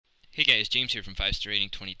Hey guys, James here from 5 Star Rating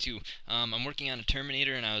 22. I'm working on a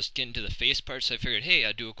Terminator and I was getting to the face part, so I figured, hey,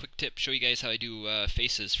 I'd do a quick tip, show you guys how I do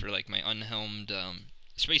faces for like my unhelmed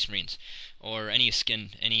Space Marines or any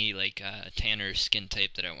skin, any like tanner skin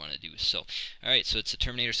type that I want to do. So, alright, so it's a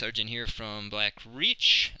Terminator Sergeant here from Black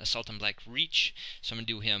Reach, Assault on Black Reach. So I'm gonna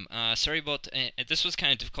do him. Sorry about this was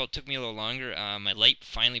kind of difficult. It took me a little longer. My light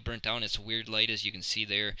finally burnt out. It's a weird light, as you can see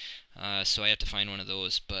there. So I have to find one of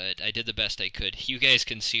those, but I did the best I could. You guys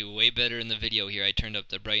can see way better in the video here. I turned up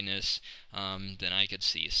the brightness than I could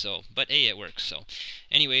see. So, but hey, it works. So,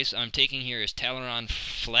 anyways, I'm taking here is Talaron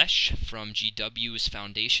Flesh from GW's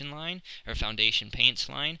Foundation line or Foundation Paints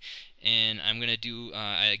line, and I'm gonna do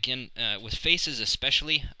again with faces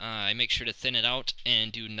especially. I make sure to thin it out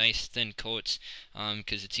and do nice thin coats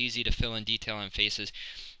because it's easy to fill in detail on faces.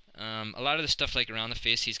 A lot of the stuff like around the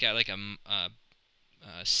face, he's got like a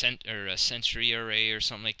sensory array or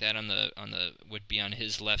something like that on the would be on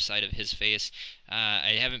his left side of his face.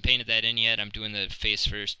 I haven't painted that in yet. I'm doing the face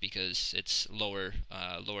first because it's lower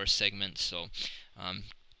segment, so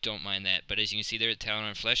don't mind that. But as you can see there, the Talon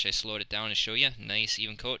on Flesh, I slowed it down to show you. Nice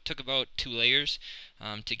even coat. Took about 2 layers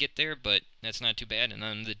to get there, but that's not too bad, and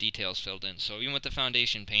none of the details filled in. So even with the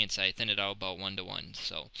foundation paints, I thinned it out about 1:1,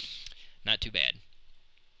 so not too bad.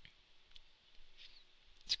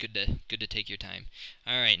 It's good to take your time.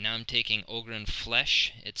 Alright, now I'm taking Ogre and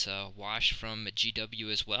Flesh. It's a wash from GW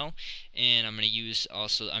as well. And I'm going to use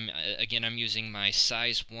also, I'm using my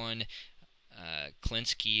size 1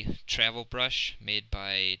 Klinsky travel brush made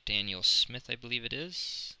by Daniel Smith, I believe it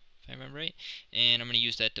is, if I remember right. And I'm going to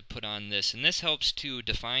use that to put on this. And this helps to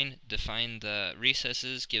define the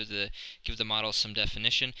recesses, give the model some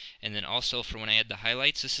definition. And then also for when I add the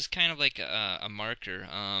highlights, this is kind of like a marker.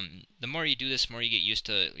 The more you do this, the more you get used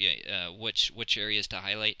to which areas to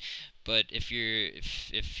highlight. But if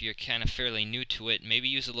you're kind of fairly new to it, maybe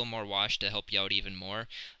use a little more wash to help you out even more.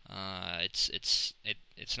 It's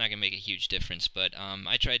not gonna make a huge difference, but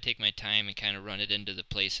I try to take my time and kind of run it into the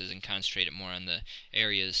places and concentrate it more on the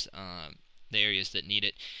areas that need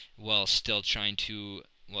it, while still trying to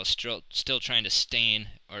stain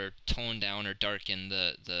or tone down or darken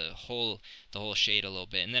the whole shade a little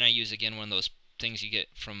bit. And then I use again one of those things you get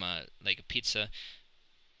from like a pizza.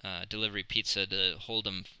 Delivery pizza to hold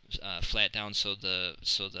them flat down so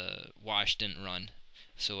the wash didn't run,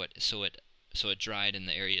 so it dried in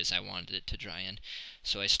the areas I wanted it to dry in.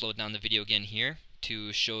 So I slowed down the video again here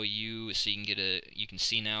to show you, so you can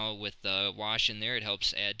see now with the wash in there, it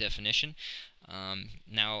helps add definition.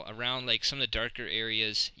 Now around like some of the darker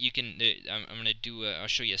areas, you can I'm gonna do I'll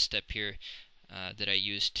show you a step here that I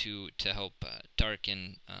use to help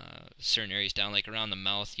darken certain areas down, like around the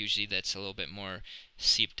mouth. Usually that's a little bit more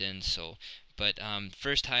seeped in. So, but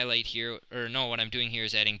first highlight here, or no, what I'm doing here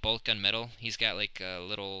is adding bulk gunmetal. He's got like a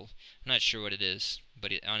little, I'm not sure what it is,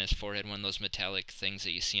 but on his forehead, one of those metallic things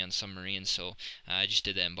that you see on submarines. So I just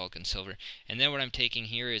did that in bulk and silver. And then what I'm taking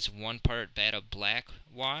here is 1 part Bata Black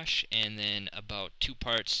wash, and then about 2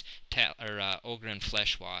 parts Ogre and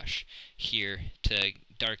Flesh wash here to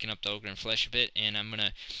darken up the Ogre and Flesh a bit. And I'm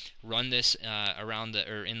gonna run this around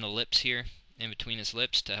in the lips here, in between his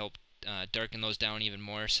lips, to help darken those down even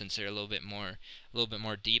more, since they're a little bit more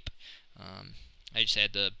deep. I just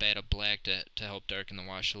add the Bata Black to help darken the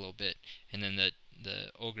wash a little bit, and then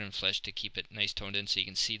the Ogre and Flesh to keep it nice toned in. So you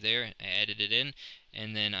can see there, I added it in,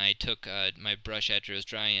 and then I took my brush after it was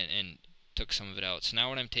dry and took some of it out. So now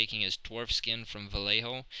what I'm taking is Dwarf Skin from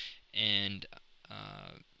Vallejo and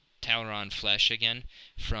Talaron Flesh again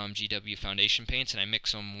from GW Foundation Paints, and I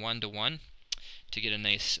mix them 1:1 to get a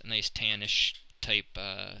nice tannish type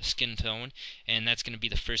skin tone, and that's going to be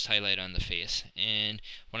the first highlight on the face. And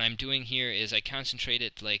what I'm doing here is I concentrate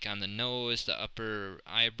it like on the nose, the upper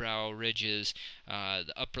eyebrow ridges,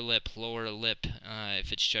 the upper lip, lower lip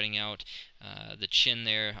if it's jutting out. The chin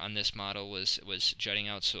there on this model was jutting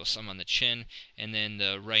out, so some on the chin, and then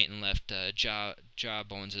the right and left jaw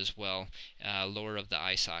bones as well, lower of the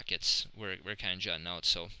eye sockets were kind of jutting out,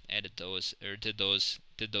 so added those, or did those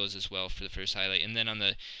as well for the first highlight. And then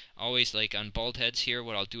always like on bald heads here,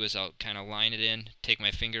 what I'll do is I'll kind of line it in, take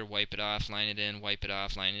my finger, wipe it off, line it in, wipe it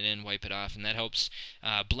off, line it in, wipe it off, and that helps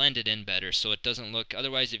blend it in better, so it doesn't look,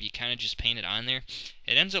 otherwise if you kind of just paint it on there,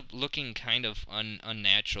 it ends up looking kind of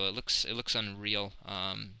unnatural. It looks unreal.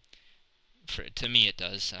 To me it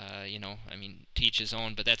does. You know, I mean, to each his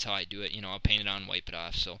own, but that's how I do it. You know, I'll paint it on, wipe it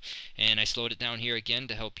off. So, and I slowed it down here again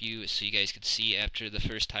to help you, so you guys could see after the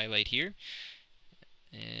first highlight here,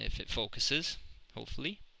 if it focuses,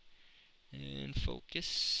 hopefully. And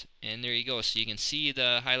focus, and there you go. So you can see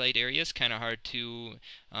the highlight areas. Kind of hard to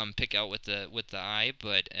pick out with the eye,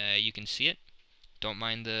 but you can see it. Don't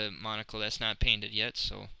mind the monocle that's not painted yet,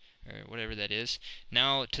 so, or whatever that is.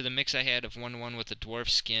 Now, to the mix I had of 1-to-1 with the dwarf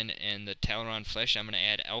skin and the Talaron flesh, I'm going to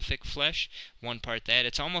add elfic flesh, 1 part that.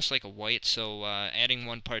 It's almost like a white, so adding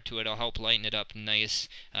 1 part to it will help lighten it up nice,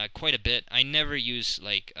 quite a bit. I never use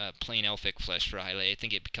like plain elfic flesh for a highlight. I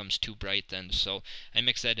think it becomes too bright then, so I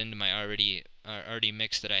mix that into my already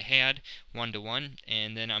mix that I had, 1-to-1,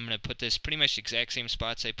 and then I'm going to put this pretty much exact same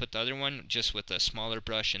spots I put the other one, just with a smaller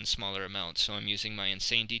brush and smaller amount. So I'm using my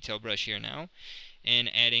Insane Detail brush here now,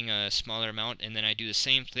 and adding a smaller amount, and then I do the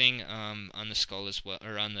same thing on the skull as well,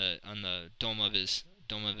 or on the dome of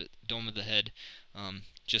the head,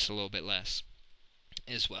 just a little bit less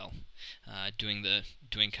as well. Doing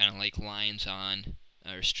kind of like lines on,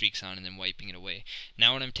 or streaks on, and then wiping it away.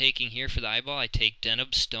 Now what I'm taking here for the eyeball, I take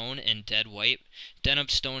Deneb Stone and Dead White. Deneb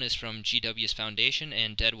Stone is from GW's Foundation,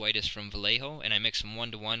 and Dead White is from Vallejo, and I mix them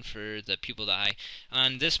 1-to-1 for the pupil of the eye.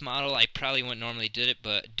 On this model, I probably wouldn't normally do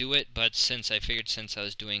it, but since I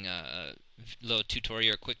was doing a little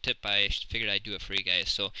tutorial or quick tip, I figured I'd do it for you guys.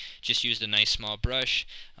 So just used a nice small brush,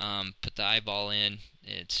 put the eyeball in.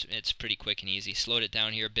 It's pretty quick and easy. Slowed it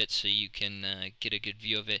down here a bit so you can get a good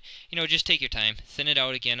view of it. Just take your time. Thin it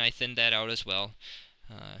out again. I thinned that out as well.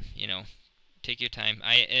 Take your time.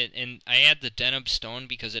 I add the Deneb Stone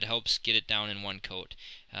because it helps get it down in one coat.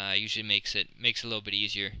 Usually makes it a little bit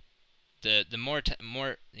easier. The more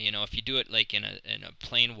if you do it like in a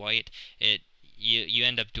plain white, you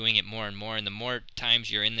end up doing it more and more, and the more times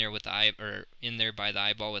you're in there with in there by the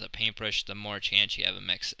eyeball with a paintbrush, the more chance you have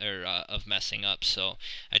of messing up. So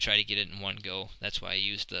I try to get it in one go. That's why I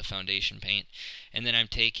used the foundation paint. And then I'm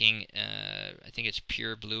taking I think it's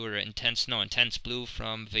pure blue or intense blue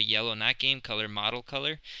from the yellow, not game color, model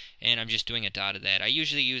color, and I'm just doing a dot of that. I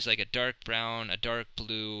usually use like a dark brown, a dark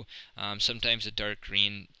blue, sometimes a dark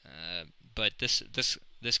green, but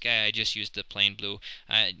this guy, I just used the plain blue.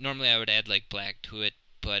 Normally I would add like black to it,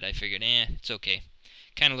 but I figured, it's okay.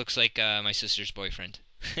 Kind of looks like my sister's boyfriend.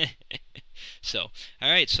 So,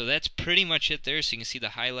 alright, so that's pretty much it there. So you can see the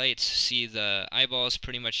highlights, see the eyeballs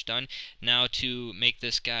pretty much done. Now to make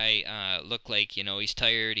this guy look like, he's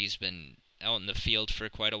tired, he's been out in the field for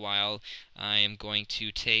quite a while, I am going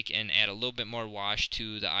to take and add a little bit more wash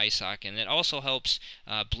to the eye socket, and it also helps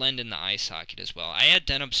blend in the eye socket as well. I add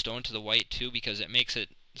Deneb Stone to the white too because it makes it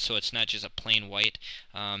so it's not just a plain white.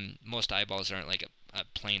 Most eyeballs aren't like a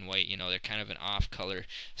plain white, they're kind of an off color.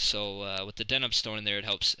 So with the Deneb Stone in there, it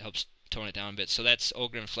helps tone it down a bit. So that's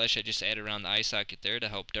Ogren Flesh I just added around the eye socket there to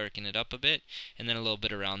help darken it up a bit, and then a little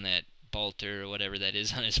bit around that Balter or whatever that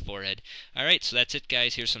is on his forehead. Alright, so that's it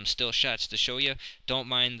guys. Here's some still shots to show you. Don't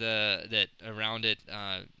mind that around it.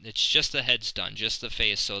 It's just the head's done, just the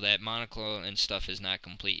face, so that monocle and stuff is not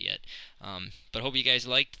complete yet. But hope you guys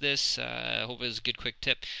liked this. Hope it was a good quick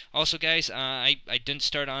tip. Also guys, I didn't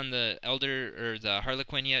start on the Elder or the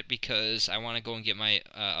Harlequin yet because I want to go and get my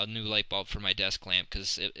a new light bulb for my desk lamp,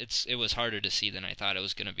 because it was harder to see than I thought it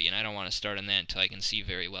was going to be, and I don't want to start on that until I can see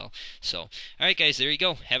very well. So alright guys, there you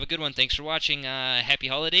go. Have a good one. Thanks for watching. Happy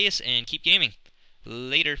holidays and keep gaming.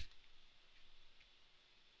 Later.